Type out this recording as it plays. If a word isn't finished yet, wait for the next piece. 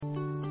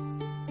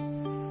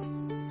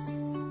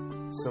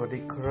สวัส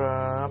ดีค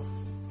รับ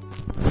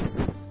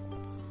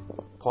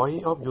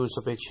Point of View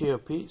Special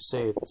พิเศ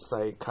ษใ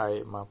ส่ไข่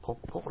มาพบ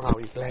พวกเรา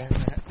อีกแล้ว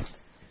นะ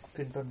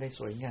ขึ้นต้นได้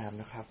สวยงาม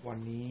นะครับวัน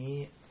นี้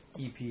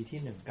EP ที่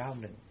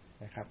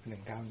191นะครับ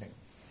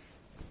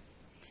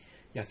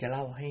191อยากจะเ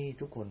ล่าให้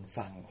ทุกคน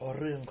ฟัง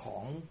เรื่องขอ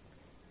ง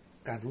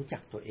การรู้จั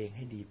กตัวเองใ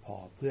ห้ดีพอ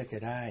เพื่อจะ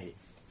ได้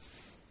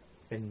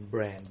เป็นแบ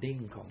รนดิ้ง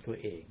ของตัว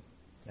เอง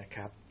นะค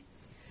รับ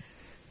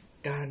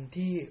การ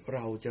ที่เร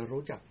าจะ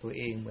รู้จักตัวเ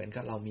องเหมือน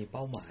กับเรามีเ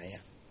ป้าหมาย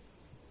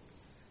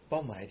เ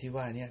ป้าหมายที่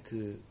ว่าเนี่ยคื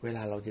อเวล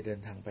าเราจะเดิน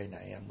ทางไปไหน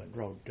เหมือน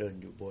เราเดิน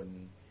อยู่บน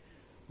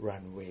รั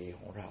นเวย์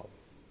ของเรา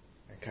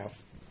นะครับ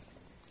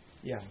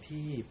อย่าง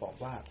ที่บอก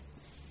ว่า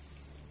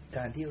ก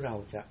ารที่เรา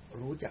จะ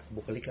รู้จัก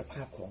บุคลิกภ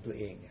าพของตัว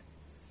เองเนี่ย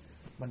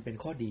มันเป็น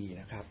ข้อดี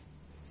นะครับ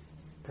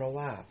เพราะ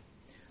ว่า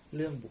เ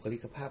รื่องบุคลิ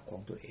กภาพขอ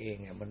งตัวเอง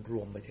เนี่ยมันร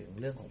วมไปถึง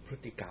เรื่องของพฤ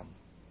ติกรรม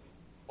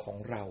ของ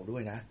เราด้ว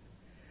ยนะ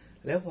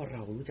แล้วพอเร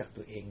ารู้จัก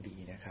ตัวเองดี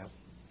นะครับ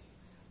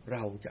เร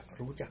าจะ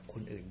รู้จักค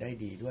นอื่นได้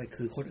ดีด้วย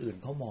คือคนอื่น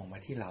เขามองมา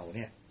ที่เราเ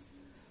นี่ย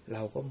เร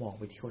าก็มอง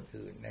ไปที่คน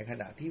อื่นในข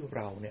ณะที่เ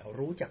ราเนี่ย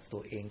รู้จักตั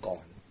วเองก่อ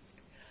น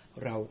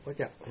เราก็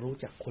จะรู้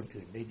จักคน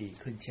อื่นได้ดี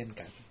ขึ้นเช่น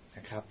กันน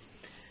ะครับ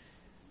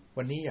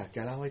วันนี้อยากจ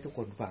ะเล่าให้ทุกค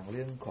นฟังเ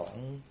รื่องของ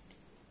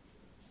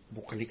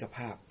บุคลิกภ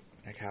าพ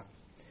นะครับ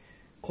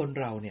คน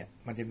เราเนี่ย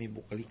มันจะมี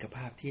บุคลิกภ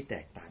าพที่แต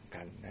กต่าง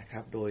กันนะครั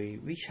บโดย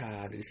วิชา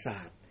หรือศ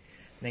าสตร์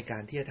ในกา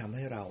รที่จะทำใ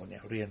ห้เราเนี่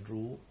ยเรียน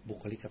รู้บุ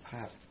คลิกภ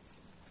าพ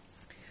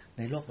ใ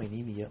นโลกใบ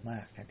นี้มีเยอะม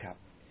ากนะครับ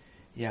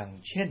อย่าง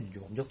เช่น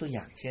ผมยกตัวอ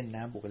ย่างเช่นน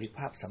ะบุคลิก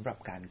ภาพสำหรับ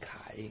การข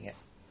ายอย่างเงี้ย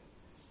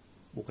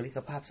บุคลิก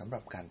ภาพสำหรั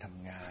บการท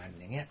ำงาน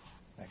อย่างเงี้ย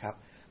นะครับ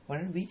เพราะฉะ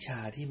นั้นวิชา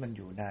ที่มันอ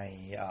ยู่ใน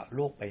โล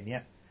กใบนี้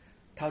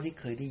เท่าที่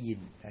เคยได้ยิน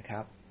นะค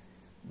รับ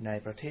ใน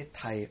ประเทศ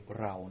ไทย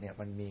เราเนี่ย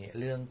มันมี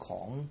เรื่องข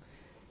อง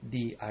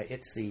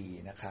DISC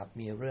นะครับ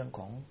มีเรื่องข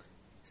อง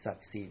สัต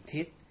ว์สี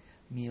ทิศ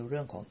มีเรื่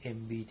องของ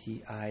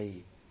MBTI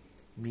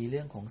มีเ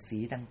รื่องของสี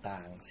ต่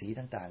าง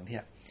ๆเนี่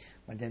ย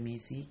มันจะมี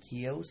สีเ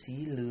ขียวสี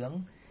เหลือง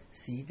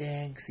สีแด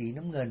งสี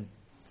น้ำเงิน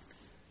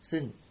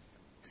ซึ่ง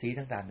สี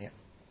ต่างๆเนี่ย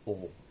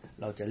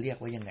เราจะเรียก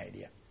ว่ายังไง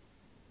ดี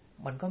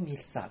มันก็มี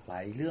ศาสตร์หล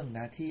ายเรื่องน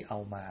ะที่เอ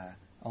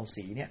า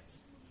สีเนี่ย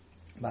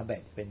มาแบ่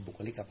งเป็นบุค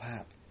ลิกภา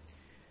พ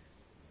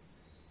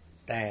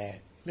แต่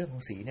เรื่องขอ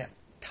งสีเนี่ย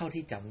เท่า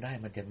ที่จำได้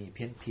มันจะมีเ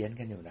พี้ยน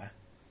กันอยู่นะ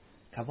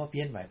คำว่าเ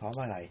พี้ยนหมายความ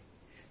ว่าอะไร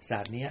ศา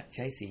สตร์นี้ใ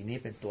ช้สีนี้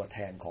เป็นตัวแท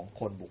นของ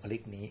คนบุคลิ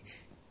กนี้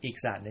อีก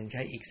ศาสตร์หนึ่งใ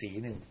ช้อีกสี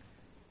หนึ่ง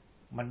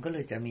มันก็เล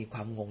ยจะมีคว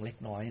ามงงเล็ก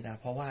น้อยนะ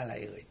เพราะว่าอะไร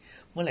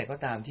เมื่อไหร่ก็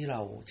ตามที่เร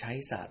าใช้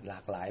ศาสตร์หลา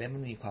กหลายและมั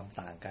นมีความ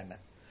ต่างกัน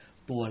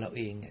ตัวเราเ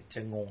องเนี่ยจ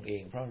ะงงเอ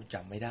งเพราะเราจ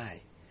ำไม่ได้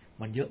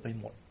มันเยอะไป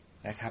หมด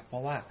นะครับเพรา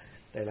ะว่า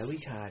แต่ละวิ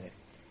ชาเนี่ย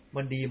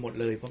มันดีหมด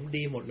เลยผม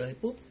ดีหมดเลย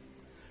ปุ๊บ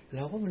เร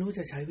าก็ไม่รู้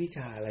จะใช้วิช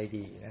าอะไร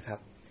ดีนะครับ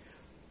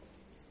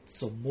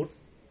สมมุติ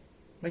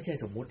ไม่ใช่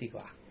สมมุติดีก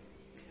ว่า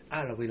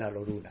เวลาเร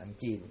าดูหนัง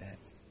จีนนะ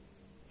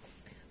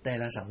แต่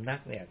ละสำนั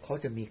กเนี่ยเขา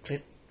จะมีเคล็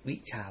ดวิ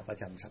ชาประ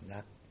จำสำ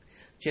นัก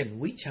เช่น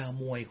วิชา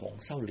มวยของ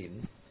เซาหลิน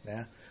น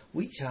ะ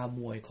วิชาม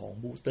วยของ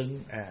บูตึง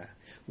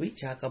วิ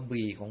ชากระ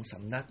บี่ของส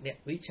ำนักเนี่ย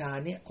วิชา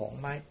เนี่ยของ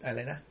ไม้อะไร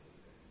นะ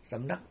ส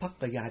ำนักพัก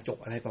กยาจก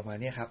อะไรประมาณ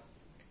นี้ครับ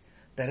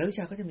แต่ละวิช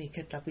าก็จะมีเค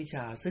ล็ดลับวิช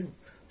าซึ่ง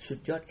สุด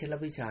ยอดเคล็ดลั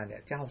บวิชาเนี่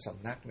ยเจ้าส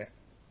ำนักเนี่ย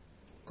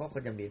ก็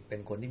จะมีเป็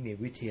นคนที่มี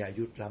วิทยา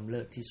ยุทธล้ำเ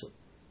ลิศที่สุด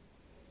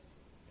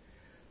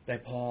แต่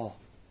พอ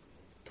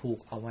ถูก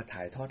เอามาถ่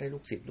ายทอดให้ลู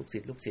กศิษย์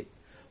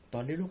ตอ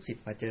นที่ลูกศิษ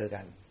ย์มาเจอ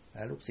กันน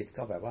ะลูกศิษย์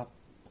ก็แบบว่า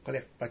ก็เรี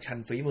ยกประชัน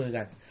ฝีมือ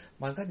กัน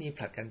มันก็มีผ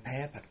ลัดกันแพ้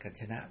ผลัดกัน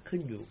ชนะขึ้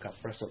นอยู่กับ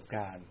ประสบก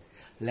ารณ์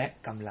และ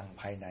กำลัง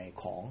ภายใน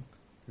ของ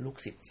ลูก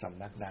ศิษย์ส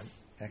ำนักนั้น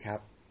นะครับ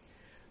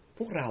พ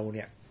วกเราเ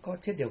นี่ยก็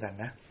เช่นเดียวกัน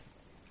นะ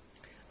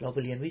เราไป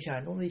เรียนวิชา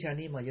โน้นวิชา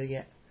นี้มาเยอะแย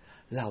ะ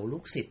เหล่าลู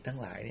กศิษย์ทั้ง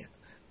หลายเนี่ย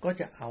ก็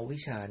จะเอาวิ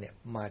ชาเนี่ย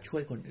มาช่ว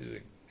ยคนอื่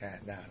น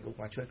ลูก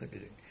มาช่วยคน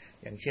อื่น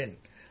อย่างเช่น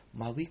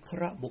มาวิเค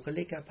ราะห์บุค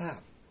ลิกภาพ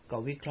ก็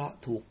วิเคราะห์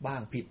ถูกบ้า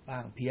งผิดบ้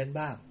างเพี้ยน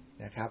บ้าง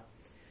นะครับ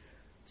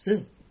ซึ่ง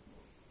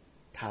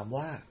ถาม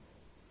ว่า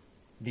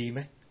ดีไหม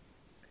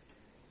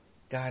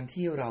การ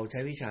ที่เราใช้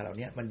วิชาเหล่า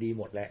นี้มันดี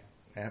หมดแหละ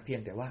นะเพียง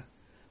แต่ว่า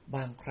บ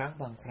างครั้ง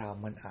บางคราว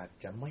มันอาจ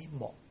จะไม่เ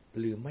หมาะ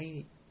หรือไ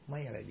ม่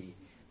อะไรดี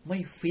ไม่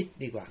ฟิต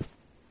ดีกว่า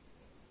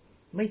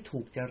ไม่ถู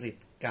กจริต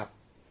กับ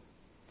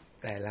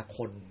แต่ละค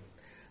น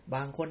บ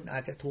างคนอา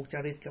จจะถูกจ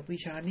ริตกับวิ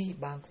ชานี้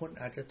บางคน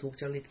อาจจะถูก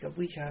จริตกับ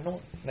วิชาโน้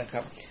นนะค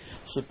รับ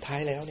สุดท้า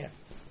ยแล้วเนี่ย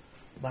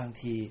บาง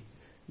ที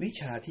วิ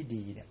ชาที่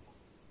ดีเนี่ย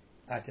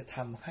อาจจะท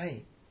ำให้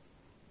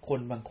ค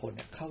นบางคน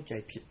เข้าใจ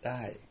ผิดไ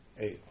ด้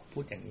พู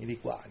ดอย่างนี้ดี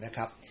กว่านะค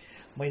รับ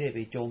ไม่ได้ไป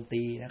โจม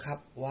ตีนะครับ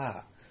ว่า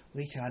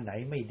วิชาไหน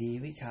ไม่ดี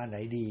วิชาไหน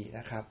ดีน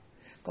ะครับ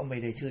ก็ไม่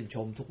ได้ชื่นช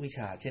มทุกวิช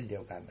าเช่นเดี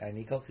ยวกันอัน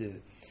นี้ก็คือ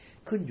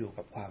ขึ้นอยู่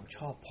กับความช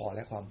อบพอแล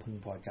ะความพึง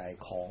พอใจ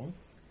ของ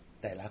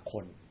แต่ละค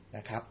นน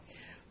ะครับ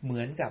เห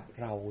มือนกับ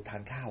เราทา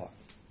นข้าว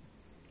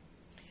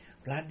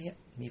ร้านนี้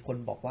มีคน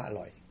บอกว่าอ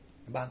ร่อย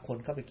บางคน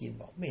ก็ไปกิน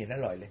บอกไม่เห็นอ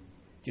ร่อยเลย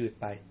จืด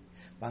ไป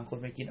บางคน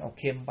ไปกิน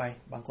เค็มไป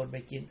บางคนไป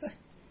กิน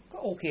ก็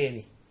โอเค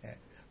นี่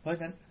เพราะฉ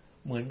ะนั้น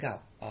เหมือนกับ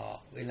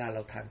เวลาเร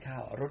าทานข้า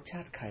วรสช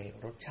าติไข่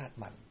รสชาติ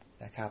มัน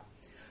นะครับ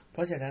เพร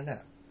าะฉะนั้น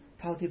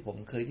เท่าที่ผม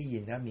เคยได้ยิ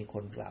นนะมีค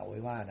นกล่าวไว้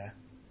ว่านะ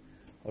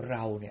เร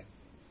าเนี่ย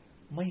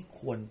ไม่ค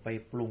วรไป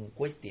ปรุง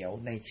ก๋วยเตี๋ยว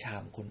ในชา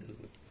มคน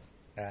อื่น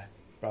นะ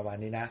ประมาณ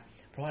นี้นะ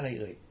เพราะอะไร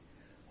เอ่ย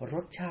ร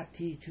สชาติ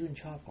ที่ชื่น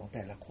ชอบของแ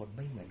ต่ละคนไ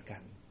ม่เหมือนกั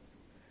น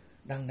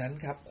ดังนั้น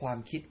ครับความ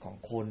คิดของ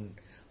คน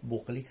บุ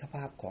คลิกภ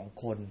าพของ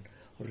คน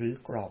หรือ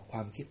กรอบคว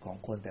ามคิดของ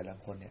คนแต่ละ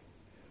คนเนี่ย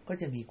ก็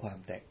จะมีความ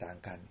แตกต่าง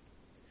กัน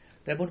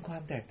แต่บนควา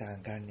มแตกต่าง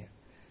กันเนี่ย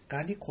กา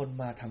รที่คน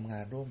มาทำงา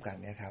นร่วมกัน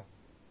เนี่ยครับ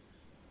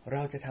เร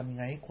าจะทำไ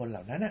งให้คนเห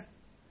ล่านั้นนะ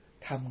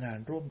ทำงาน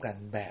ร่วมกัน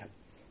แบบ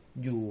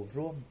อยู่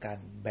ร่วมกัน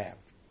แบบ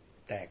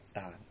แตก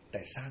ต่างแ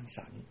ต่สร้างส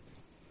รรค์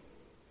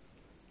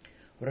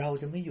เรา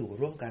จะไม่อยู่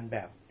ร่วมกันแบ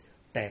บ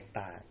แตก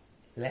ต่าง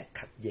และ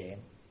ขัดแย้ง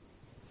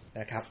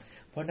นะครับ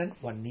เพราะนั้น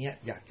วันนี้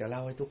อยากจะเล่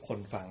าให้ทุกคน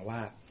ฟังว่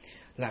า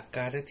หลักก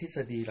ารและทฤษ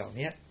ฎีเหล่า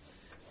นี้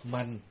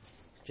มัน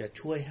จะ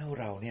ช่วยให้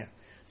เราเนี่ย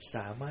ส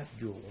ามารถ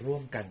อยู่ร่ว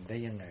มกันได้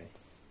ยังไง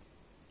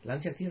หลัง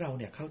จากที่เรา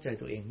เนี่ยเข้าใจ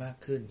ตัวเองมาก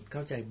ขึ้นเข้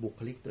าใจบุค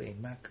ลิกตัวเอง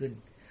มากขึ้น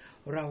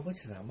เราก็จ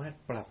ะสามารถ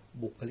ปรับ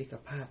บุคลิก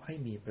ภาพให้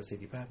มีประสิท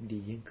ธิภาพดี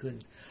ยิ่งขึ้น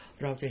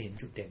เราจะเห็น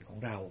จุดเด่นของ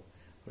เรา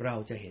เรา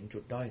จะเห็นจุ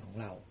ดด้อยของ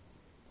เรา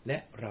และ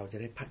เราจะ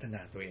ได้พัฒน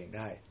าตัวเองไ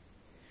ด้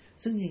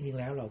ซึ่งจริงๆ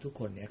แล้วเราทุก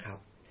คนเนี่ยครับ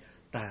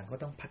ต่างก็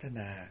ต้องพัฒ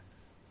นา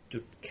จุ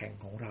ดแข็ง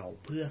ของเรา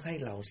เพื่อให้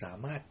เราสา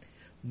มารถ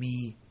มี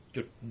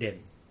จุดเด่น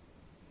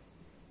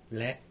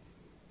และ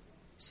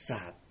ส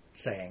าด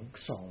แสง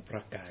ส่องปร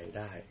ะกายไ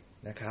ด้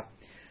นะครับ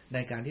ใน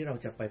การที่เรา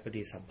จะไปป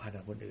ฏิสัมพันธ์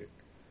กับคนอื่น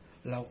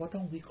เราก็ต้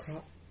องวิเครา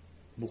ะห์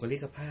บุคลิ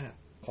กภาพ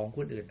ของค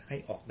นอื่นให้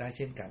ออกได้เ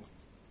ช่นกัน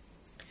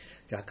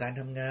จากการ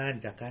ทำงาน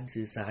จากการ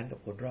สื่อสารกับ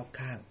คนรอบ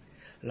ข้าง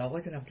เราก็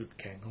จะนำจุด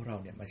แข็งของเรา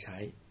เนี่ยมาใช้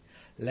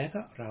และ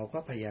ก็เราก็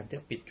พยายามจะ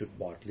ปิดจุด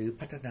บอดหรือ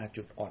พัฒนา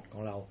จุดอ่อนขอ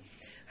งเรา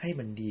ให้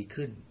มันดี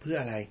ขึ้นเพื่อ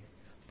อะไร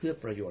เพื่อ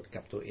ประโยชน์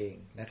กับตัวเอง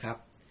นะครับ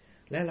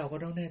และเราก็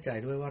ต้องแน่ใจ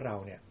ด้วยว่าเรา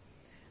เนี่ย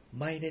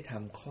ไม่ได้ท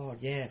ำข้อ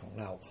แย่ของ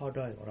เราข้อ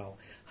ด้อยของเรา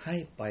ให้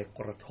ไป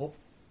กระทบ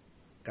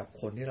กับ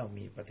คนที่เรา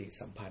มีปฏิ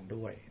สัมพันธ์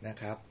ด้วยนะ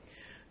ครับ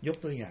ยก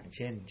ตัวอย่างเ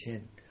ช่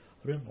น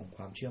เรื่องของค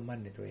วามเชื่อมั่น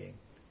ในตัวเอง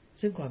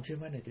ซึ่งความเชื่อ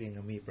มั่นในตัวเอง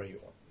มีประโย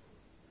ชน์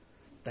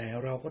แต่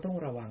เราก็ต้อง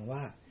ระวังว่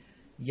า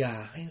อย่า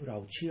ให้เรา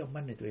เชื่อ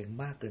มั่นในตัวเอง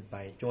มากเกินไป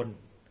จน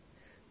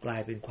กลา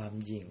ยเป็นความ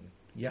หยิ่ง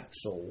ย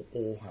โสโอ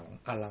หัง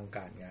อลังก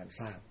ารงาน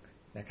สร้าง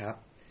นะครับ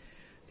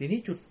ทีนี้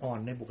จุดอ่อน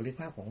ในบุคลิก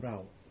ภาพของเรา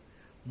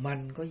มัน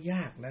ก็ย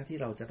ากนะที่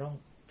เราจะต้อง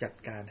จัด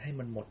การให้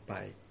มันหมดไป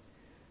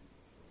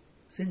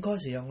ซึ่งข้อ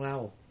เสียของเรา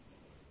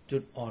จุ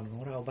ดอ่อนขอ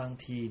งเราบาง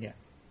ทีเนี่ย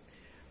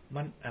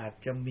มันอาจ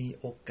จะมี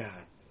โอกา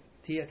ส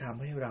ที่จะท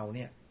ำให้เราเ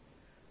นี่ย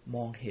ม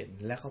องเห็น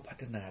และก็พั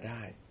ฒนาไ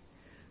ด้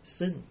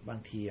ซึ่งบา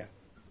งที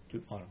จุ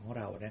ดอ่อนของ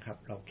เรานะครับ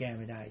เราแก้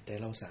ไม่ได้แต่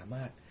เราสาม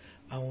ารถ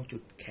เอาจุ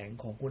ดแข็ง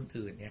ของคน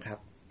อื่นเนี่ยครับ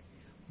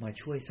มา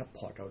ช่วยซัพพ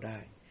อร์ตเราได้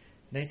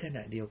ในขณ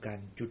ะเดียวกัน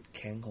จุดแ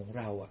ข็งของ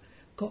เรา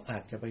ก็อา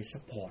จจะไปซั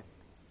พพอร์ต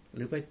ห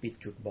รือไปปิด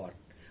จุดบอด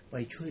ไป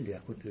ช่วยเหลือ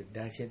คนอื่นไ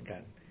ด้เช่นกั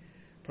น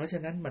เพราะฉะ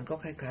นั้นมันก็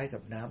คล้ายๆกั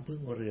บน้ำพึ่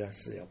งเรือ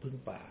เสือพึ่ง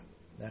ป่า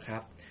นะครั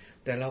บ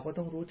แต่เราก็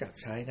ต้องรู้จัก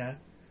ใช้นะ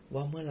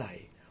ว่าเมื่อไหร่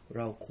เ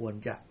ราควร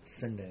จะ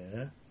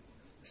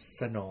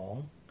สนอง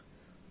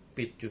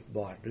ปิดจุดบ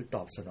อดหรือต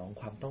อบสนอง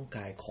ความต้องก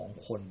ารของ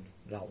คน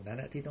เหล่านั้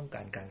นที่ต้องก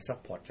ารการซัพ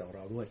พอร์ตจากเร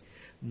าด้วย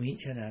มิ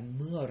ฉะนั้น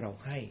เมื่อเรา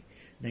ให้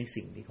ใน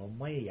สิ่งที่เขา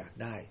ไม่อยาก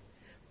ได้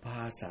ภ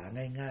าษา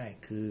ง่าย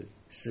ๆคือ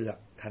เสือก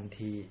ทัน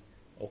ที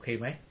โอเค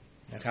ไหม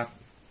นะครับ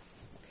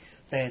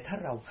แต่ถ้า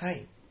เราให้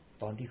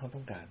ตอนที่เขาต้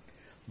องการ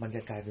มันจ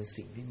ะกลายเป็น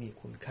สิ่งที่มี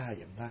คุณค่า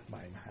อย่างมากม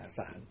ายมหาศ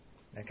าล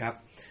นะครับ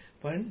เ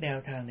พราะฉะนั้นแนว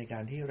ทางในกา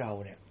รที่เรา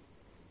เนี่ย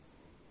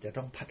จะ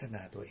ต้องพัฒน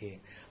าตัวเอง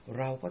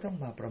เราก็ต้อง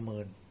มาประเมิ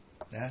น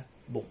นะ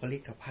บุคลิ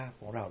กภาพ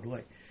ของเราด้ว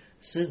ย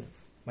ซึ่ง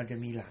มันจะ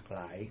มีหลากห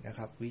ลายนะค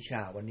รับวิช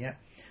าวันนี้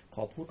ข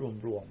อพูด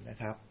รวมๆนะ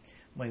ครับ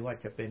ไม่ว่า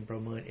จะเป็นปร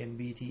ะเมิน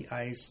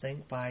MBTI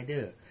Strength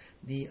Finder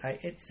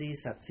DISC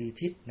สัตว์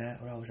4ทิศนะ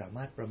เราสาม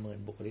ารถประเมิน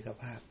บุคลิก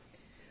ภาพ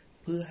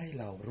เพื่อให้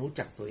เรารู้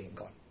จักตัวเอง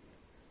ก่อน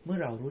เมื่อ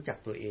เรารู้จัก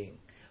ตัวเอง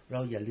เร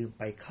าอย่าลืม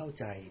ไปเข้า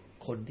ใจ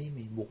คนที่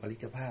มีบุคลิ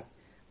กภาพ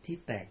ที่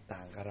แตกต่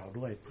างกับเรา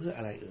ด้วยเพื่อ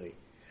อะไรเอ่ย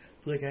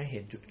เพื่อจะให้เ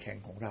ห็นจุดแข็ง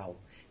ของเรา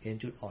เห็น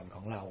จุดอ่อนข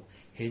องเรา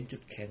เห็นจุ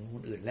ดแข็งของค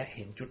นอื่นและเ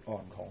ห็นจุดอ่อ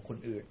นของคน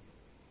อื่น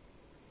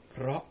เพ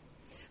ราะ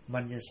มั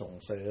นจะส่ง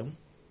เสริม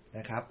น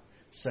ะครับ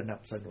สนั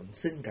บสนุน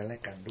ซึ่งกันและ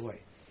กันด้วย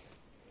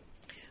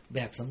แบ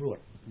บสำรวจ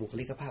บุค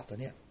ลิกภาพตัว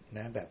เนี้ยน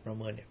ะแบบประ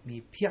เมินเนี่ยมี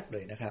เพียบเล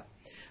ยนะครับ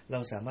เรา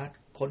สามารถ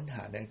ค้นห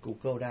าใน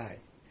Google ได้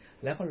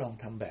แล้วก็ลอง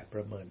ทำแบบป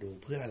ระเมินดู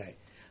เพื่ออะไร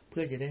เพื่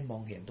อจะได้มอ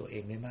งเห็นตัวเอ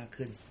งได้มาก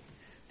ขึ้น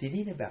ที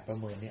นี้ในแบบประ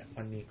เมินเนี่ย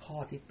มันมีข้อ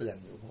ที่เตือน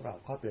อยู่พวกเรา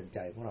ข้อเตือนใจ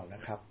พวกเราน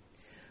ะครับ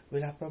เว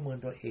ลาประเมิน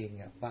ตัวเองเ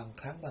นี่ยบาง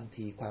ครั้งบาง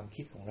ทีความ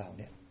คิดของเรา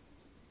เนี่ย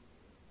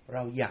เร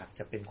าอยาก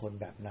จะเป็นคน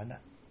แบบนั้น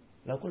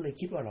เราก็เลย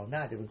คิดว่าเราน่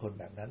าจะเป็นคน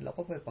แบบนั้นเรา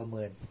ก็ไปประเ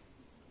มิน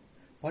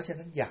เพราะฉะ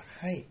นั้นอยาก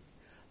ให้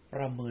ป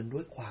ระเมินด้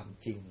วยความ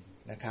จริง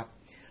นะครับ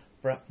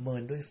ประเมิ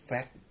นด้วยแฟ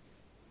ก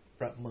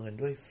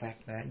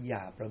ต์นะอย่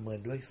าประเมิน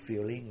ด้วย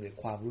feeling หรือ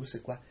ความรู้สึ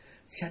กว่า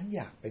ฉันอ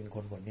ยากเป็นค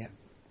นคนนี้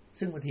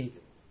ซึ่งบางที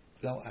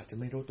เราอาจจะ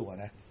ไม่รู้ตัว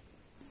นะ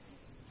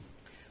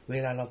เว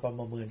ลาเราประ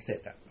เมินเสร็จ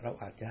เรา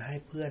อาจจะให้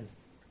เพื่อน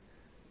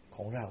ข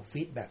องเรา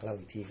ฟีดแบ็กเรา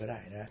อีกทีก็ได้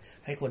นะ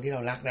ให้คนที่เร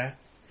ารักนะ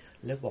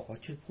แล้วบอกว่า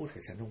ช่วยพูดกั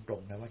บฉันตร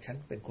งๆนะว่าฉัน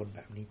เป็นคนแบ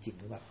บนี้จริง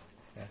หรือเปล่า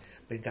นะ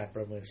เป็นการป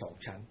ระเมิน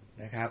2ชั้น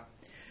นะครับ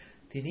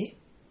ทีนี้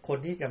คน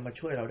ที่จะมา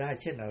ช่วยเราได้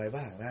เช่นอะไร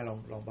บ้างนะ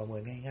ลองประเมิ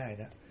นง่าย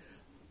ๆนะ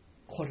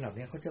คนเหล่า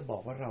นี้เขาจะบอ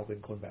กว่าเราเป็น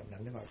คนแบบนั้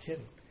นหรือเปล่าเช่น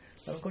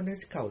เราเป็นคนที่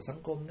เข้าสัง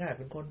คมง่าย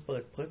เป็นคนเปิ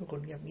ดเผยเป็นค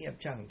นเงียบ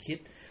ๆช่างคิด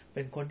เ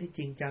ป็นคนที่จ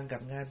ริงจังกั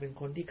บงานเป็น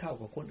คนที่เข้า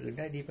กับคนอื่น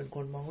ได้ดีเป็นค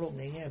นมองโลก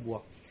ในแง่บว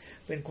ก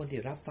เป็นคนที่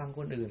รับฟังค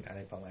นอื่นอะไร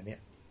ประมาณนี้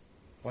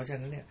เพราะฉะ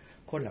นั้นเนี่ย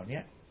คนเหล่านี้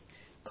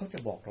เขาจะ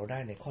บอกเราได้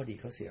ในข้อดี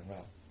ข้อเสียของเร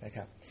านะค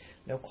รับ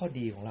แล้วข้อ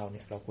ดีของเราเ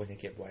นี่ยเราควรจะ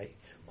เก็บไว้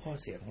ข้อ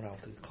เสียของเรา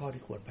คือข้อ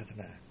ที่ควรพัฒ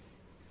นา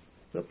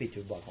เพื่อปิด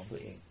จุดบอดของตัว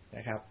เองน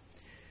ะครับ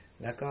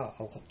แล้วก็เอ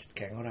าจุดแ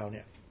ข็งของเราเ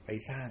นี่ยไป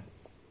สร้าง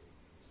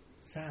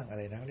อะไ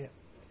รนะเรียก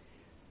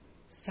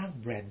สร้าง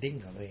แบรนดิ้ง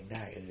ของตัวเองไ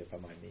ด้ปร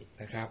ะมาณนี้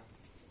นะครับ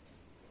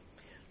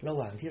ระห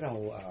ว่างที่เรา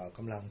ก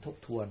ำลังทบ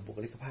ทวนบุค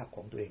ลิกภาพข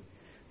องตัวเอง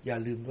อย่า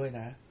ลืมด้วย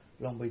นะ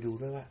ลองไปดู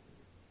ด้วยว่า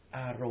อ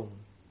ารมณ์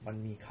มัน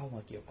มีเข้าม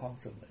าเกี่ยวข้อง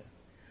เสมอ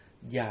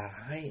อย่า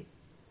ให้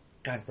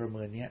การประเ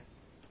มินเนี้ย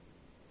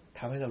ท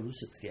ำให้เรารู้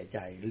สึกเสียใจ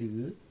หรือ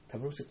ทำใ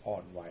ห้รู้สึกอ่อ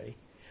นไหว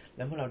แ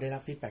ล้วเมื่อเราได้รั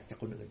บฟีดแบ็กจาก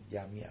คนอื่นอ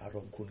ย่ามีอาร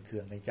มณ์ขุ่นเคื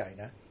องในใจ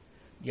นะ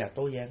อย่าโ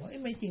ต้แย้งว่า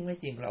ไม่จริ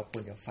งเราค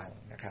วรจะฟัง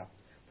นะครับ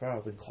เพราะเรา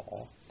เป็นข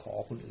อ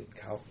คนอื่น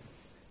เขา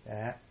นะ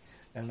ฮะ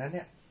ดังนั้นเ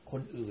นี่ยค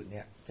นอื่นเ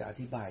นี่ยจะอ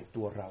ธิบาย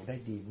ตัวเราได้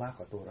ดีมากก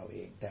ว่าตัวเราเอ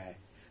งแต่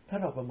ถ้า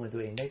เราประเมินตั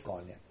วเองได้ก่อ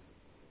นเนี่ย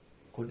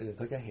คนอื่นเ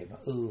ขาจะเห็นว่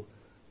า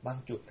บาง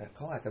จุดเข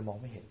าอาจจะมอง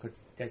ไม่เห็นก็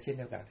จะเช่นเ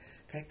ดียวกัน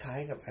คล้าย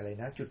ๆกับอะไร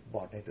นะจุดบ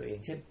อดในตัวเอง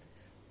เช่น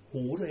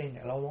หูตัวเองเ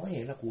นี่ยเรามองไม่เ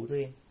ห็นหรอกหูตัว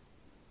เอง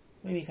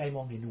ไม่มีใครม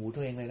องเห็นหูตั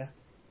วเองเลยนะ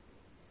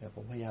เดี๋ยวผ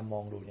มพยายามม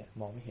องดูเนี่ย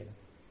มองไม่เห็น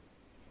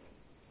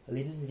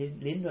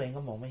ลิ้นตัวเอง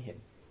ก็มองไม่เห็น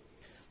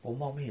ผม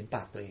มองไม่เห็นป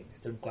ากตัวเอง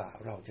จนกว่า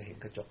เราจะเห็น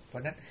กระจกเพรา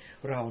ะนั้น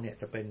เราเนี่ย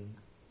จะเป็น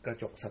กระ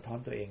จกสะท้อน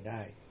ตัวเองไ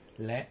ด้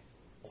และ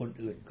คน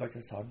อื่นก็จะ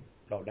สอน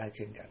เราได้เ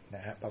ช่นกันน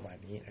ะฮะประมาณ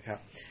นี้นะครับ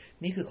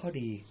นี่คือข้อ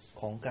ดี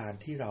ของการ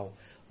ที่เรา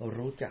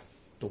รู้จัก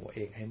ตัวเอ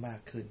งให้มา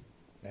กขึ้น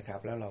นะครับ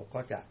แล้วเราก็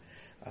จะ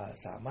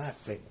สามารถ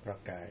เปล่งประ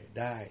กาย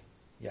ได้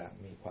อย่าง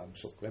มีความ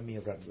สุขและมี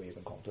รันเวย์เ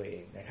ป็นของตัวเอ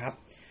งนะครับ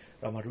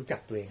เรามารู้จั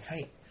กตัวเองให้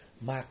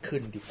มากขึ้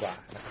นดีกว่า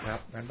นะครับ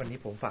งั้นวันนี้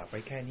ผมฝากไว้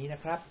แค่นี้น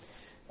ะครับ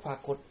ฝาก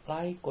กดไล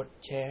ค์กด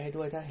แชร์ให้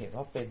ด้วยถ้าเห็น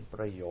ว่าเป็นป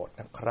ระโยชน์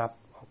นะครับ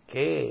โอเค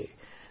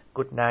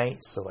Good night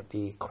สวัส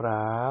ดีค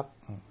รั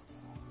บ